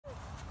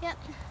Yep.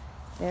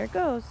 There it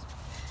goes.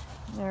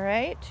 All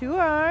right, 2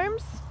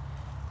 arms.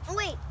 Oh,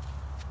 wait.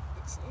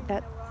 It's in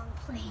the wrong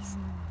place.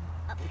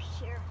 Up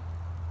here.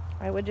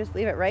 I would just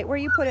leave it right where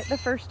you put it the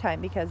first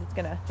time because it's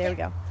gonna, there we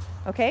go.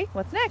 Okay,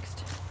 what's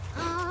next?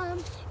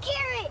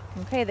 Carrot.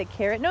 Okay, the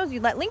carrot nose. You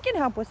let Lincoln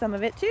help with some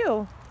of it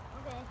too.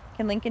 Okay.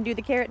 Can Lincoln do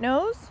the carrot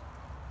nose?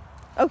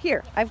 Oh,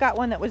 here, I've got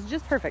one that was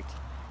just perfect.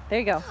 There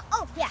you go.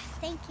 Oh, yeah,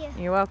 thank you.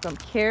 You're welcome.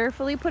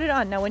 Carefully put it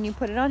on. Now when you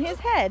put it on his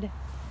head,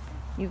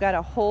 you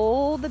gotta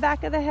hold the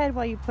back of the head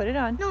while you put it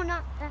on. No,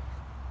 not that.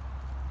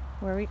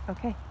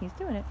 Okay, he's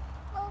doing it.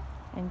 Oh.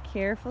 And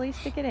carefully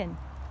stick it in.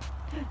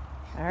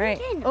 All right.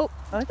 Lincoln. Oh,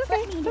 it's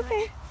okay. It's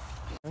okay.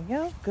 There we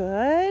go.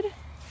 Good.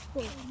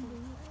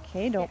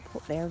 Okay, don't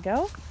pull. There we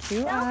go.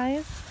 2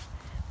 eyes.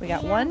 We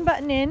got 1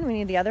 button in. We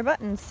need the other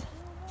buttons.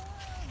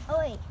 Oh,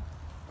 wait.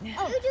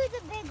 Oh, you do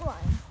the big one.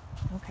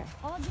 Okay.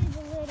 I'll do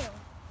the little.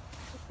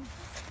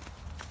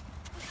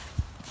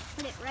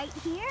 Put it right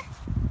here.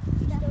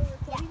 Yeah.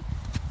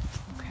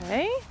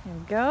 Okay, there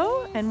we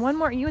go. And 1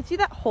 more. You would see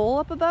that hole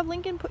up above,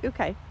 Lincoln?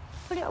 Okay.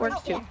 Put it That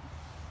works too. Yeah.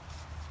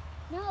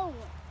 No.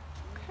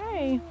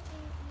 Okay.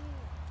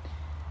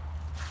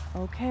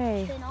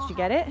 Okay. Then Did I'll you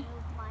get have it? to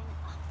move mine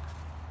up.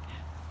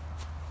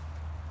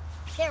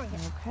 There we go.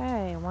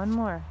 Okay, 1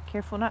 more.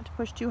 Careful not to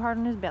push too hard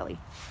on his belly.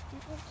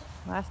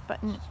 Last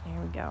button. There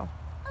we go.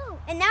 Oh,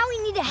 and now we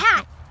need a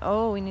hat.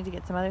 Oh, we need to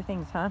get some other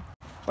things, huh?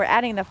 We're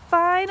adding the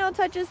final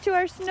touches to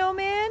our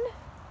snowman.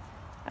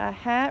 A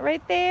hat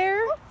right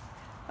there.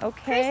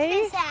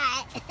 Okay. Christmas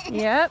hat.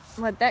 Yep,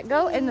 let that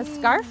go. And the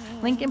scarf.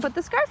 Lincoln, put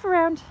the scarf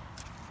around.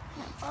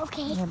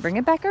 Okay. And bring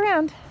it back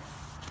around.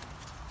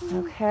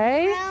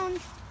 Okay. Round.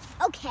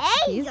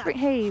 Okay.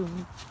 Hey,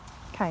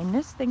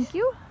 kindness, thank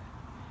you.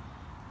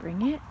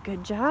 Bring it,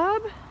 good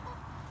job.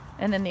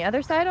 And then the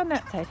other side on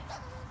that side.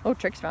 Oh,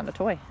 Trix found a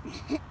toy.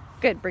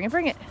 Good, bring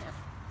it.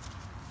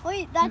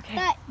 Wait, that's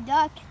that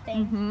duck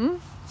thing.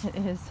 Mm-hmm, it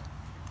is.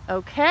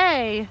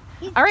 Okay.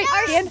 All right,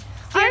 stand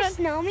Our on.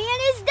 snowman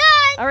is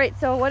done. All right,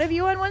 so what have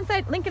you on one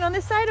side? Lincoln on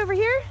this side over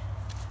here?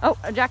 Oh,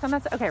 Jack on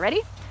that side. Okay,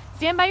 ready?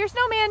 Stand by your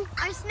snowman.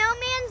 Our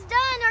snowman's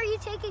done. Are you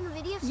taking a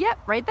video? Yep,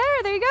 right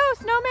there. There you go.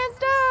 Snowman's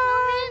done.